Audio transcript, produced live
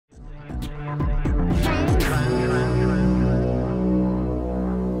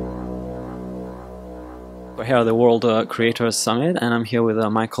We're here at the World Creators Summit, and I'm here with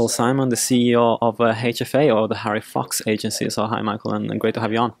Michael Simon, the CEO of HFA, or the Harry Fox Agency. So hi, Michael, and great to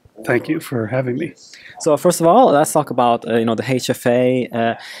have you on. Thank you for having me. So first of all, let's talk about the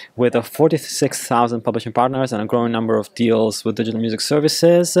HFA with 46,000 publishing partners and a growing number of deals with digital music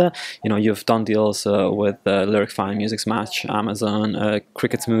services. You've done deals with Lyricfy, Music's Match, Amazon,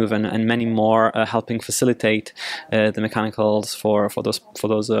 Cricket's Move, and many more, helping facilitate the mechanicals for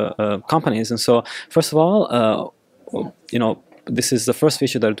those companies. And so first of all, this is the first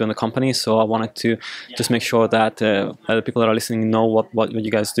feature that we're doing in the company, so I wanted to just make sure that the people that are listening know what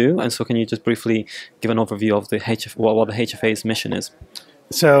you guys do. And so can you just briefly give an overview of what the HFA's mission is?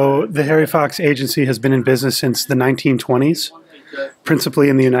 So the Harry Fox Agency has been in business since the 1920s, principally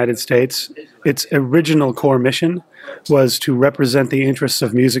in the United States. Its original core mission was to represent the interests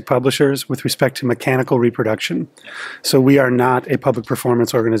of music publishers with respect to mechanical reproduction. So we are not a public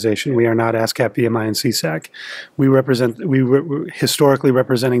performance organization. We are not ASCAP, BMI, and CSAC. We were historically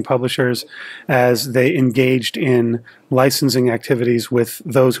representing publishers as they engaged in licensing activities with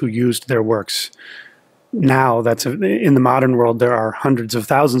those who used their works. Now, in the modern world, there are hundreds of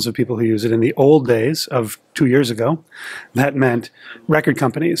thousands of people who use it. In the old days of 2 years ago, that meant record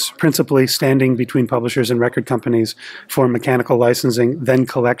companies, principally standing between publishers and record companies for mechanical licensing, then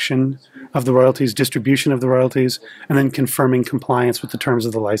collection of the royalties, distribution of the royalties, and then confirming compliance with the terms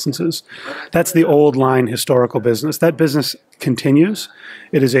of the licenses. That's the old line historical business. That business continues.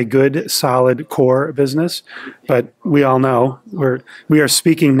 It is a good, solid core business, but we all know we are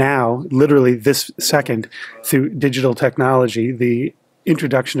speaking now, literally this second, through digital technology. The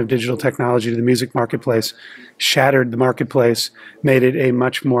introduction of digital technology to the music marketplace shattered the marketplace, made it a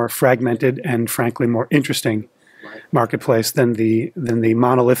much more fragmented and frankly more interesting marketplace than the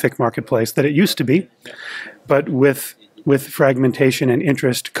monolithic marketplace that it used to be. But with fragmentation and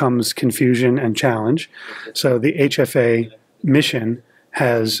interest comes confusion and challenge. So the HFA mission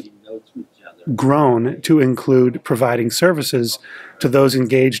has grown to include providing services to those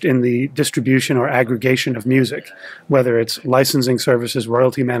engaged in the distribution or aggregation of music, whether it's licensing services,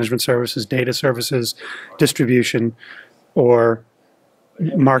 royalty management services, data services, distribution, or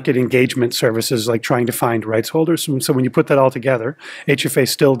market engagement services like trying to find rights holders. So when you put that all together, HFA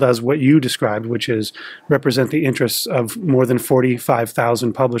still does what you described, which is represent the interests of more than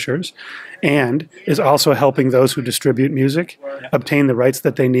 45,000 publishers, and is also helping those who distribute music obtain the rights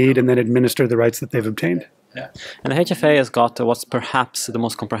that they need and then administer the rights that they've obtained. Yeah. And the HFA has got what's perhaps the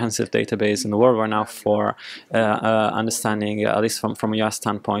most comprehensive database in the world right now for understanding, at least from a US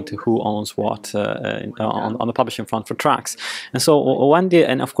standpoint, who owns what on the publishing front for tracks. And so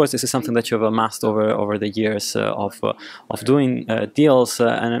and of course this is something that you've amassed over the years of doing deals,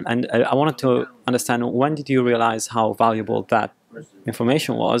 and I wanted to understand, when did you realize how valuable that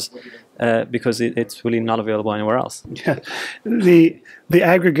information was, because it's really not available anywhere else? Yeah. The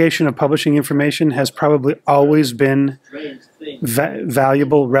aggregation of publishing information has probably always been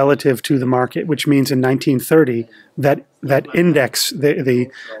valuable relative to the market, which means in 1930 that index,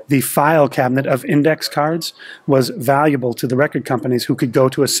 the file cabinet of index cards, was valuable to the record companies, who could go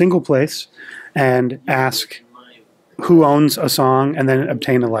to a single place and ask who owns a song and then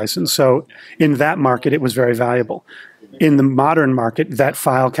obtain a license. So in that market, it was very valuable. In the modern market, that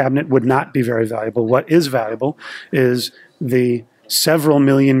file cabinet would not be very valuable. What is valuable is the several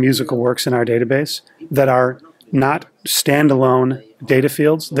million musical works in our database that are not standalone data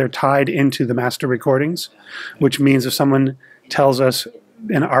fields. They're tied into the master recordings, which means if someone tells us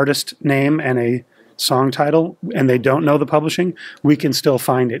an artist name and a song title and they don't know the publishing, we can still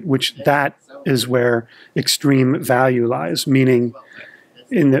find it, which that is where extreme value lies, meaning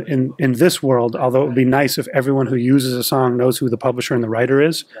in this world, although it would be nice if everyone who uses a song knows who the publisher and the writer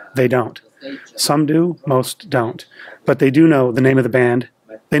is, they don't. Some do, most don't. But they do know the name of the band.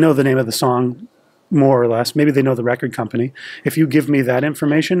 They know the name of the song, more or less. Maybe they know the record company. If you give me that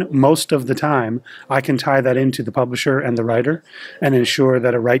information, most of the time, I can tie that into the publisher and the writer and ensure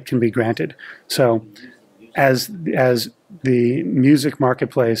that a right can be granted. So as the music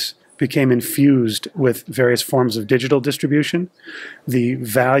marketplace became infused with various forms of digital distribution, the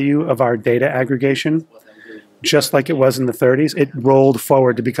value of our data aggregation, just like it was in the 30s, it rolled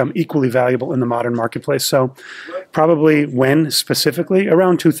forward to become equally valuable in the modern marketplace. So probably specifically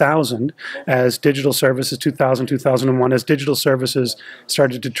around 2000, as digital services, 2000, 2001, as digital services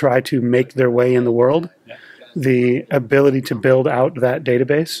started to try to make their way in the world, the ability to build out that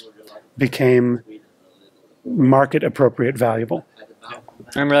database became market appropriate valuable.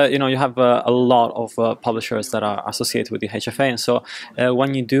 Remember, you have a lot of publishers that are associated with the HFA, and so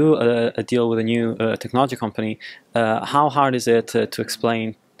when you do a deal with a new technology company, how hard is it to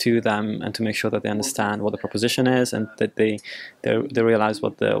explain to them and to make sure that they understand what the proposition is and that they realize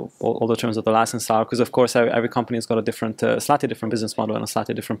what all the terms of the license are. Because of course, every company has got a different, slightly different business model and a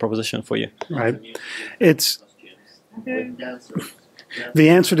slightly different proposition for you. Right. The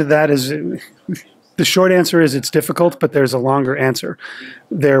answer to that is, the short answer is it's difficult, but there's a longer answer.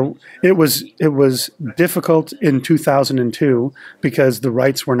 It was difficult in 2002 because the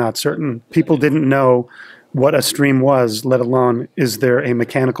rights were not certain. People didn't know what a stream was, let alone is there a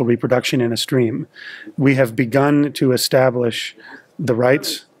mechanical reproduction in a stream. We have begun to establish the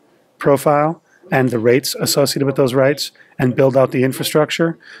rights profile and the rates associated with those rights and build out the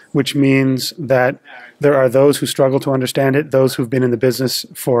infrastructure, which means that there are those who struggle to understand it, those who've been in the business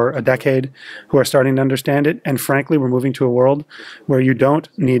for a decade who are starting to understand it, and frankly, we're moving to a world where you don't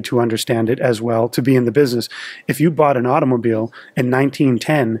need to understand it as well to be in the business. If you bought an automobile in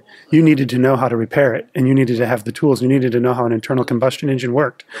 1910, you needed to know how to repair it, and you needed to have the tools, you needed to know how an internal combustion engine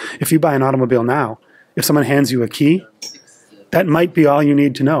worked. If you buy an automobile now, if someone hands you a key, that might be all you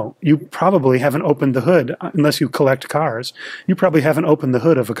need to know. You probably haven't opened the hood, unless you collect cars. You probably haven't opened the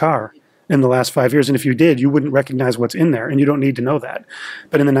hood of a car in the last 5 years, and if you did, you wouldn't recognize what's in there, and you don't need to know that.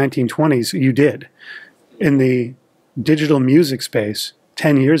 But in the 1920s, you did. In the digital music space,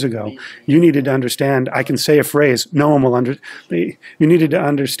 10 years ago, you needed to understand, I can say a phrase, no one will understand. You needed to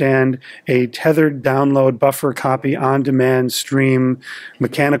understand a tethered download buffer copy, on-demand stream,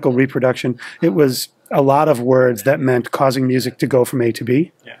 mechanical reproduction. It was a lot of words that meant causing music to go from A to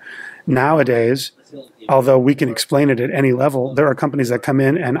B. Yeah. Nowadays, although we can explain it at any level, there are companies that come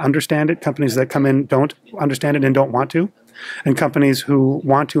in and understand it, companies that come in don't understand it and don't want to, and companies who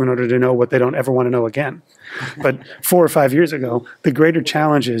want to in order to know what they don't ever want to know again. But 4 or 5 years ago, the greater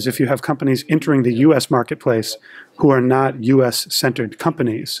challenge is if you have companies entering the U.S. marketplace who are not U.S.-centered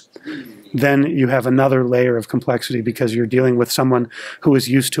companies, then you have another layer of complexity because you're dealing with someone who is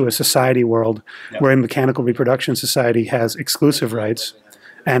used to a society world where a mechanical reproduction society has exclusive rights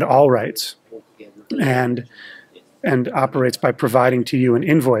and all rights and operates by providing to you an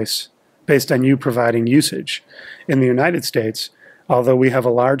invoice based on you providing usage. In the United States, although we have a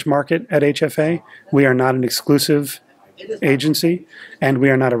large market at HFA, we are not an exclusive agency and we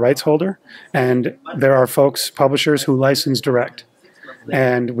are not a rights holder. And there are folks, publishers, who license direct.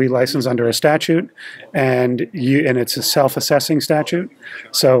 And we license under a statute, and it's a self-assessing statute.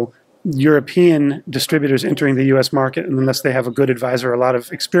 So European distributors entering the U.S. market, unless they have a good advisor, a lot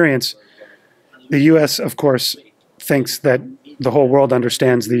of experience, the U.S., of course, thinks that the whole world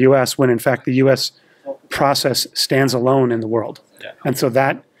understands the U.S., when in fact the U.S. process stands alone in the world. Yeah. And so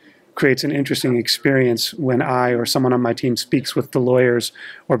that creates an interesting experience when I or someone on my team speaks with the lawyers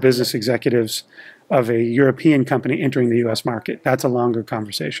or business executives of a European company entering the U.S. market. That's a longer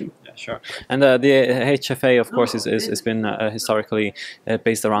conversation. Yeah, sure. And the HFA, of course, is been historically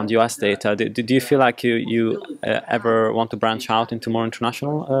based around U.S. data. Do you feel like you ever want to branch out into more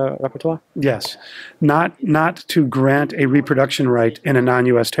international repertoire? Yes. Not to grant a reproduction right in a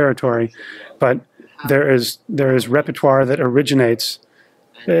non-U.S. territory, but there is repertoire that originates.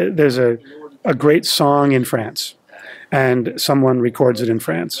 There's a great song in France, and someone records it in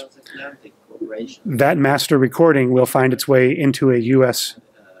France. That master recording will find its way into a U.S.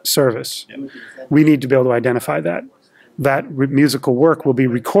 service. We need to be able to identify that. That musical work will be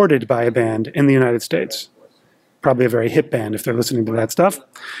recorded by a band in the United States, probably a very hip band if they're listening to that stuff,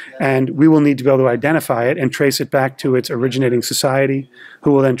 and we will need to be able to identify it and trace it back to its originating society,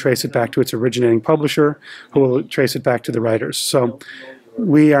 who will then trace it back to its originating publisher, who will trace it back to the writers. So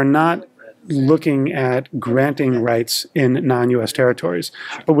we are not looking at granting rights in non-U.S. territories,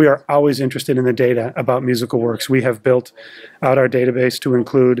 but we are always interested in the data about musical works. We have built out our database to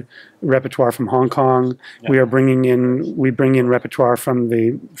include repertoire from Hong Kong. Yeah. We bring in repertoire from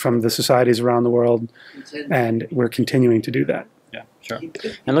the societies around the world, and we're continuing to do that. Yeah, sure.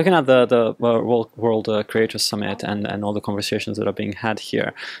 And looking at the World Creators Summit and all the conversations that are being had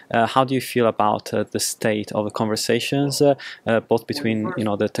here, how do you feel about the state of the conversations, both between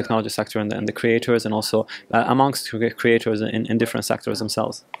the technology sector and the creators, and also amongst creators in different sectors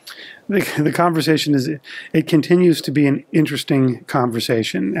themselves? The conversation it continues to be an interesting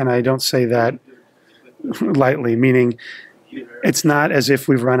conversation, and I don't say that lightly, meaning it's not as if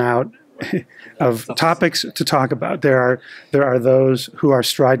we've run out of topics to talk about. There are those who are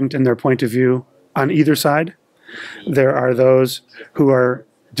strident in their point of view on either side. There are those who are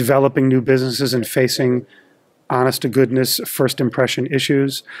developing new businesses and facing honest-to-goodness first impression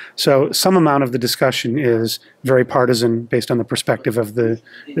issues. So some amount of the discussion is very partisan based on the perspective of the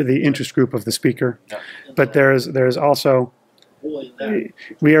interest group of the speaker. But there's also,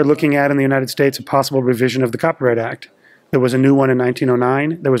 we are looking at in the United States a possible revision of the Copyright Act, There was a new one in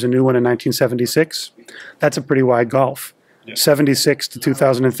 1909. There was a new one in 1976. That's a pretty wide gulf. 76 to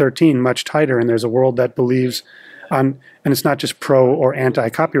 2013, much tighter, and there's a world that believes on, and it's not just pro or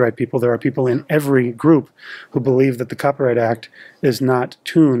anti-copyright people. There are people in every group who believe that the Copyright Act is not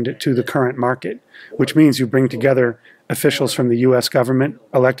tuned to the current market, which means you bring together officials from the U.S. government,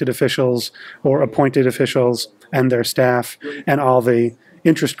 elected officials or appointed officials and their staff, and all the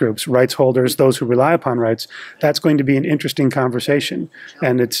interest groups, rights holders, those who rely upon rights. That's going to be an interesting conversation.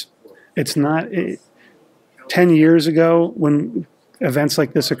 And it's not... 10 years ago, when events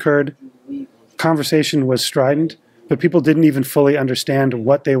like this occurred, conversation was strident, but people didn't even fully understand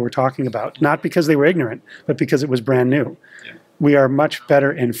what they were talking about. Not because they were ignorant, but because it was brand new. Yeah. We are much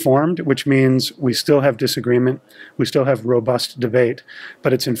better informed, which means we still have disagreement, we still have robust debate,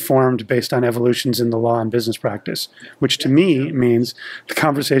 but it's informed based on evolutions in the law and business practice, which to me means the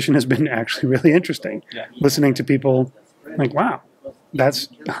conversation has been actually really interesting. Yeah. Listening to people like, wow, that's...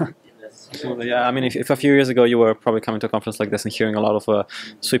 Absolutely, yeah. I mean, if a few years ago you were probably coming to a conference like this and hearing a lot of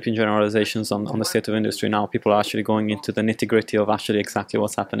sweeping generalizations on the state of industry, now people are actually going into the nitty-gritty of actually exactly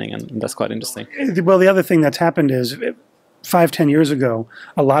what's happening, and that's quite interesting. Well, the other thing that's happened is 5-10 years ago,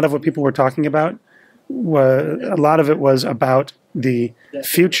 a lot of what people were talking about, a lot of it was about the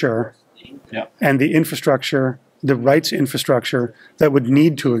future and the infrastructure, the rights infrastructure that would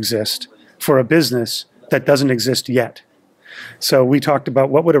need to exist for a business that doesn't exist yet. So we talked about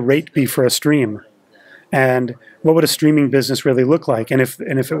what would a rate be for a stream, and what would a streaming business really look like, and if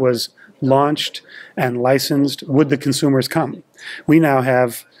it was launched and licensed, would the consumers come? We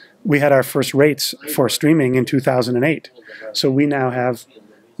had our first rates for streaming in 2008, so we now have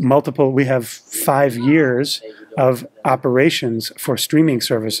we have 5 years of operations for streaming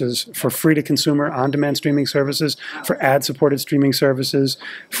services, for free-to-consumer on-demand streaming services, for ad-supported streaming services,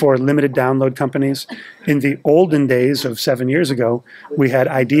 for limited download companies. In the olden days of 7 years ago, we had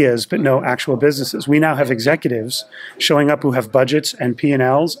ideas but no actual businesses. We now have executives showing up who have budgets and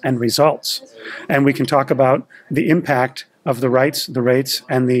P&Ls and results. And we can talk about the impact of the rights, the rates,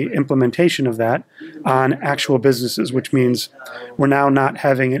 and the implementation of that on actual businesses, which means we're now not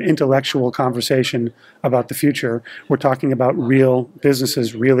having an intellectual conversation about the future. We're talking about real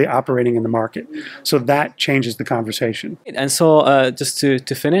businesses really operating in the market. So that changes the conversation. And so just to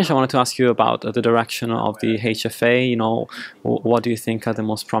finish, I wanted to ask you about the direction of the HFA. You know, what do you think are the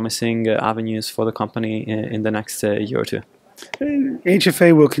most promising avenues for the company in the next year or two?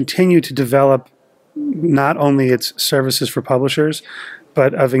 HFA will continue to develop not only its services for publishers,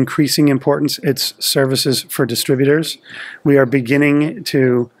 but of increasing importance, its services for distributors. We are beginning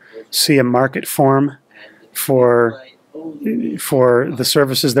to see a market form for the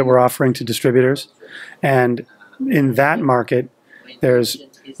services that we're offering to distributors, and in that market, there's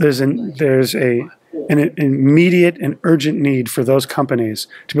an immediate and urgent need for those companies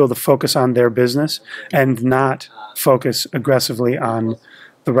to be able to focus on their business and not focus aggressively on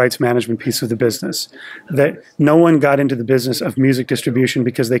the rights management piece of the business. That no one got into the business of music distribution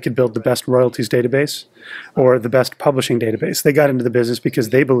because they could build the best royalties database or the best publishing database. They got into the business because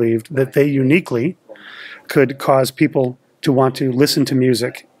they believed that they uniquely could cause people to want to listen to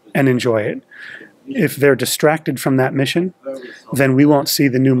music and enjoy it. If they're distracted from that mission, then we won't see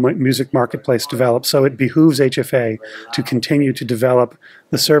the new music marketplace develop. So it behooves HFA to continue to develop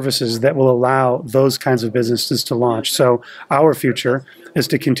the services that will allow those kinds of businesses to launch. So our future is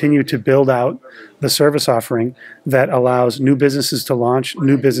to continue to build out the service offering that allows new businesses to launch,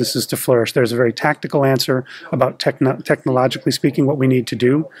 new businesses to flourish. There's a very tactical answer about technologically speaking what we need to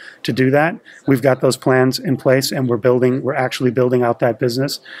do that. We've got those plans in place, and we're actually building out that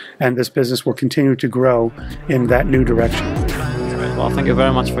business, and this business will continue to grow in that new direction. Well, thank you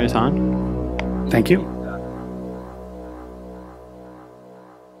very much for your time. Thank you.